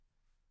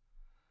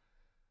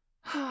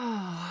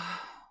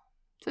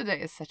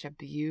Today is such a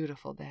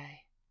beautiful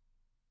day.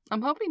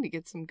 I'm hoping to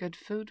get some good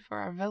food for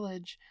our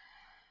village.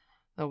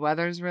 The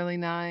weather's really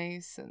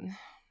nice and the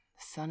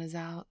sun is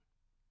out.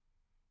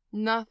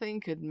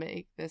 Nothing could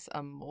make this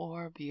a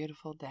more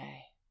beautiful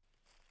day.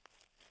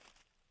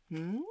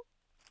 What's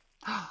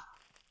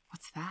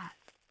that?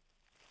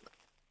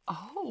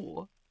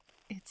 Oh,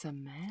 it's a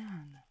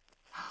man.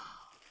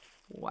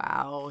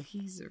 Wow,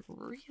 he's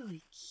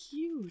really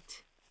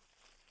cute.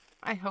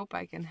 I hope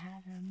I can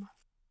have him.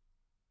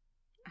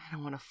 I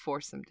don't want to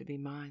force him to be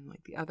mine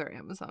like the other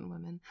Amazon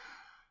women.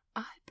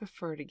 I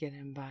prefer to get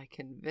him by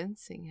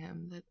convincing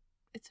him that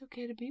it's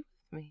okay to be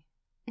with me.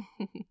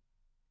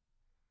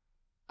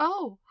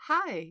 Oh,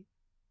 hi.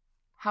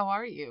 How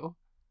are you?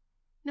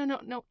 No,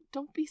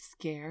 don't be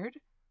scared.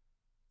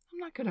 I'm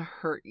not going to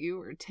hurt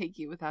you or take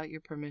you without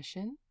your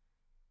permission.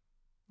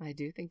 I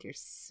do think you're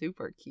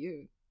super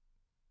cute.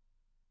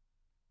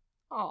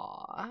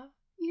 Aw,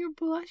 you're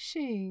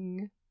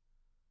blushing.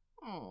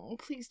 Oh,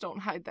 please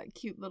don't hide that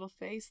cute little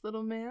face,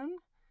 little man.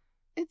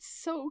 It's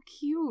so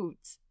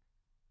cute.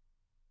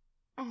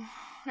 Oh,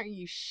 are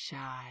you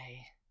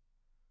shy?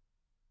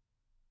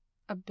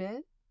 A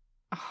bit?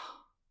 Oh,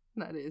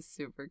 that is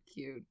super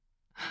cute.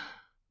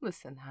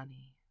 Listen,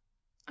 honey,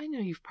 I know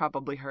you've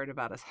probably heard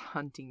about us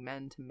hunting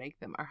men to make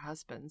them our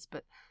husbands,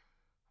 but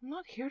I'm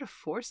not here to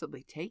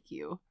forcibly take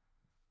you.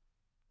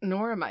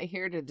 Nor am I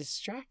here to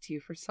distract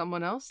you for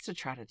someone else to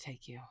try to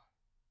take you.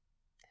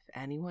 If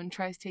anyone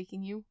tries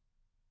taking you,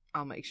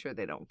 I'll make sure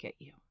they don't get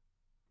you.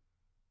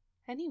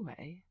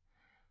 Anyway,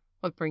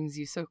 what brings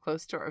you so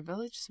close to our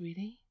village,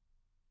 sweetie?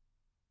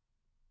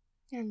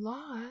 You're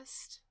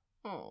lost?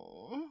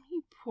 Oh,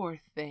 you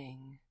poor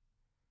thing.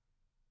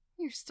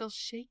 You're still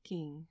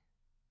shaking.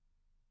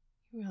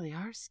 You really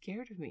are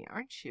scared of me,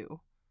 aren't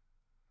you?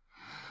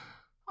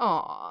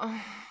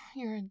 Aw,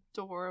 you're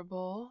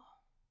adorable.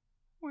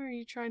 Where are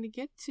you trying to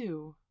get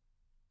to?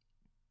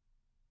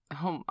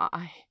 Oh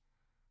my,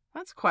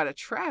 that's quite a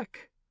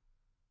trek.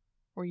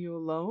 Were you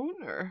alone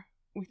or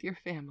with your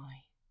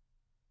family?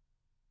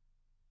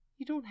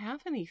 You don't have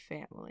any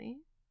family.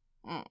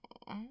 Oh,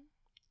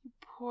 you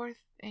poor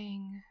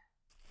thing.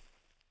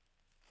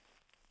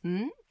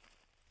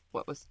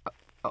 What was...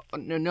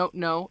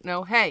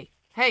 No. Hey,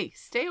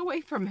 stay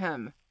away from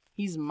him.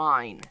 He's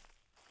mine.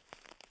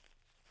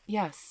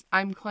 Yes,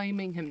 I'm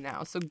claiming him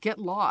now, so get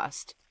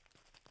lost.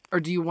 Or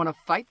do you want to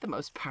fight the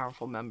most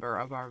powerful member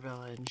of our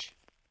village?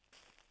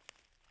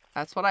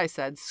 That's what I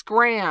said.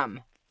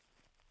 Scram!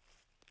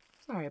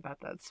 Sorry about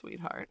that,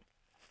 sweetheart.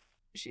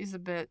 She's a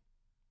bit...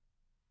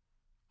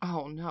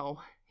 Oh no,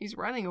 he's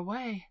running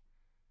away.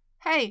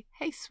 Hey,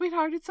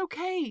 sweetheart, it's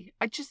okay.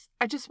 I just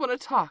want to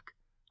talk.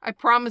 I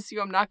promise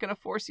you I'm not going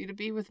to force you to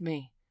be with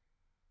me.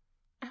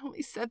 I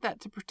only said that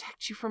to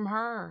protect you from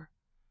her.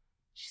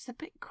 She's a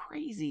bit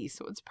crazy,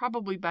 so it's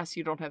probably best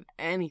you don't have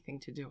anything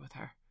to do with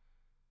her.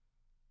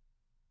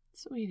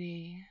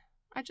 Sweetie,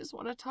 I just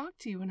want to talk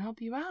to you and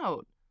help you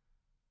out.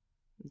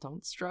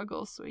 Don't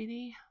struggle,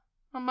 sweetie.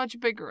 I'm much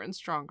bigger and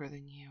stronger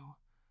than you.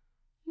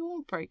 You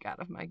won't break out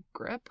of my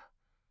grip.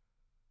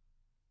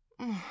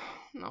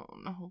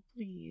 No,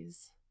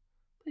 please.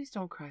 Please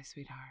don't cry,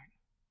 sweetheart.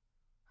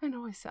 I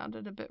know I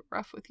sounded a bit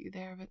rough with you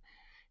there, but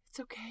it's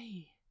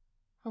okay.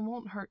 I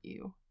won't hurt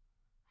you.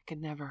 I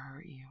could never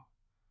hurt you.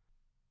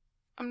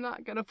 I'm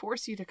not going to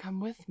force you to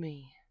come with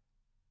me.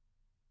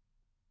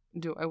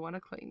 Do I want to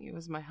claim you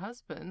as my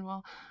husband?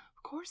 Well,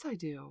 of course I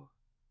do.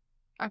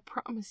 I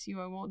promise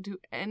you I won't do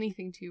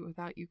anything to you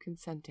without you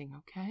consenting,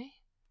 okay?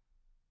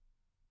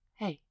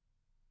 Hey,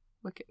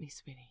 look at me,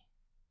 sweetie.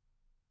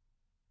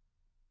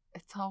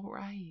 It's all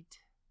right.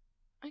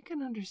 I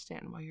can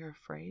understand why you're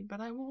afraid,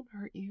 but I won't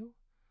hurt you.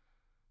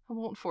 I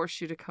won't force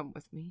you to come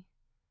with me.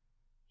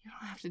 You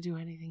don't have to do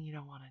anything you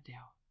don't want to do.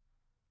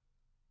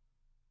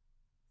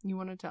 You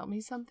want to tell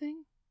me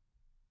something?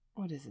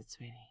 What is it,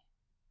 sweetie?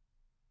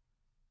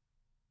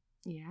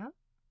 Yeah?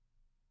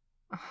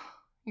 Oh,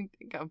 you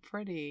think I'm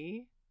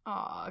pretty?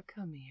 Aw,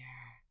 come here.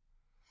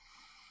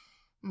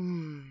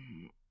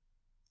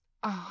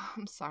 Oh,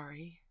 I'm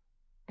sorry.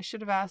 I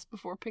should have asked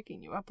before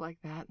picking you up like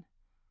that.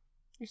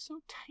 You're so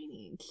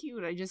tiny and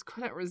cute, I just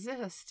couldn't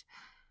resist.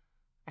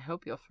 I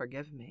hope you'll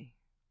forgive me.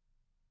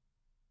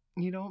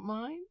 You don't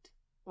mind?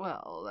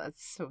 Well,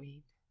 that's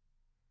sweet.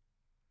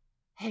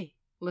 Hey,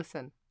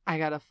 listen, I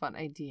got a fun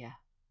idea.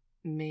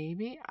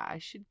 Maybe I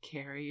should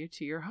carry you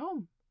to your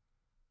home.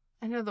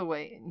 I know the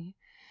way, and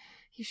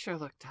you sure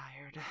look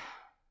tired.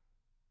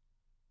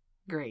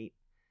 Great.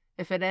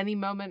 If at any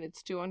moment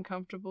it's too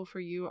uncomfortable for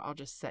you, I'll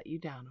just set you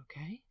down,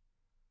 okay?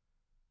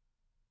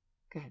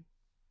 Good.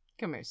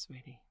 Come here,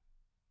 sweetie.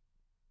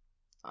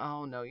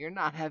 Oh, no, you're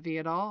not heavy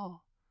at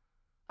all.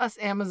 Us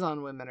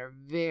Amazon women are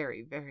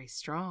very, very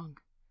strong.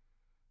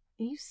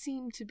 You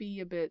seem to be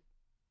a bit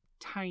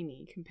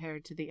tiny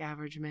compared to the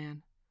average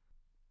man.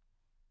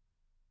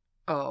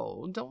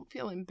 Oh, don't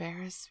feel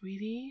embarrassed,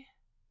 sweetie.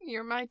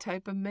 You're my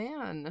type of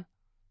man.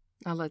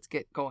 Now let's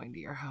get going to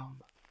your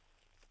home.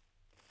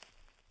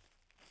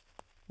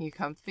 You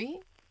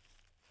comfy?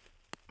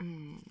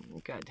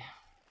 Good.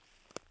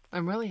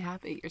 I'm really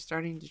happy you're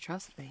starting to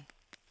trust me.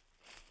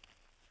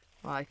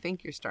 Well, I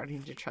think you're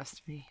starting to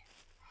trust me.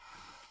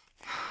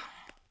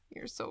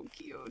 You're so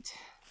cute.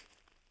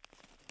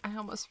 I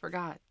almost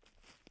forgot.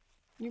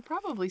 You're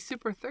probably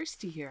super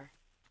thirsty here.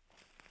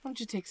 Why don't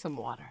you take some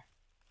water?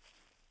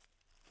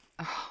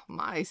 Oh,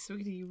 my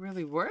sweetie, you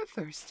really were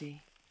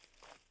thirsty.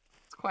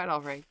 It's quite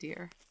all right,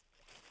 dear.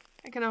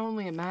 I can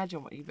only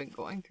imagine what you've been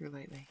going through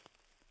lately.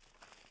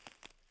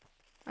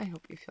 I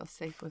hope you feel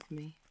safe with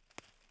me.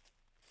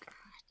 God,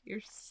 you're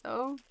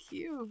so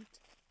cute.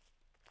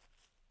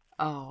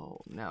 Oh,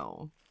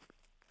 no.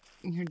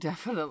 You're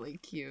definitely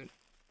cute.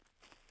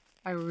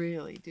 I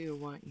really do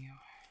want you.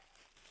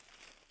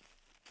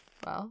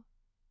 Well,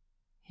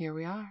 here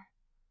we are.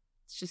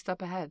 It's just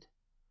up ahead.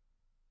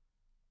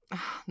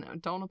 No,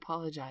 don't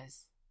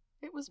apologize.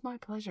 It was my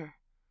pleasure.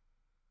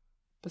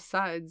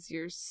 Besides,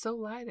 you're so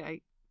light, I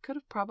could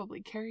have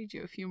probably carried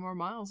you a few more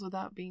miles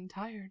without being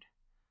tired.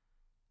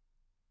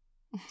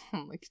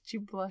 Look at you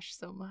blush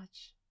so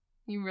much.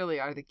 You really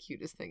are the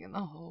cutest thing in the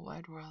whole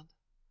wide world.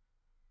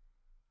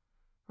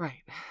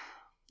 Right.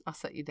 I'll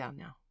set you down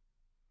now.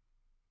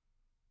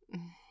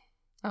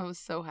 I was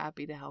so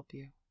happy to help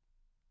you.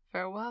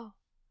 Farewell.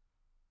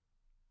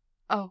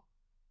 Oh,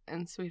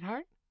 and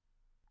sweetheart?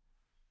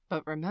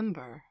 But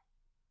remember,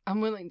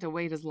 I'm willing to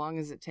wait as long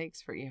as it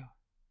takes for you.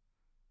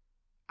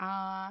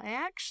 I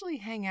actually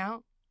hang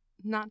out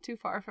not too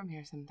far from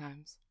here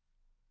sometimes.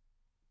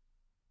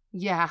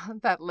 Yeah,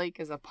 that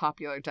lake is a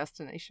popular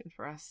destination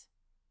for us.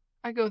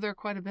 I go there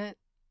quite a bit.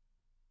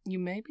 You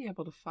may be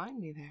able to find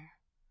me there.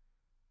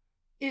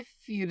 If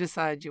you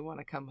decide you want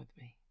to come with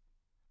me.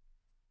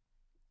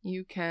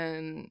 You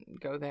can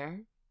go there,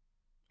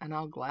 and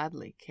I'll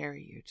gladly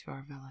carry you to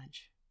our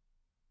village.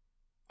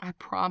 I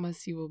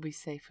promise you will be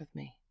safe with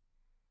me,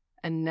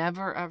 and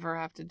never ever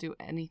have to do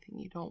anything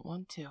you don't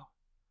want to.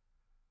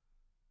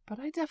 But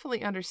I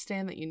definitely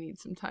understand that you need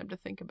some time to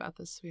think about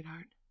this,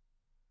 sweetheart.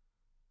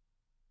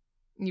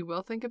 You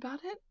will think about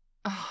it?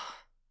 Oh,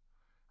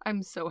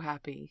 I'm so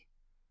happy.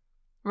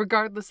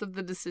 Regardless of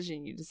the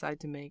decision you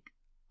decide to make,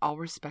 I'll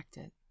respect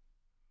it.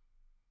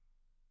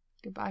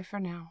 Goodbye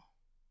for now.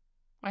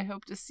 I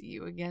hope to see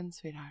you again,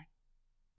 sweetheart.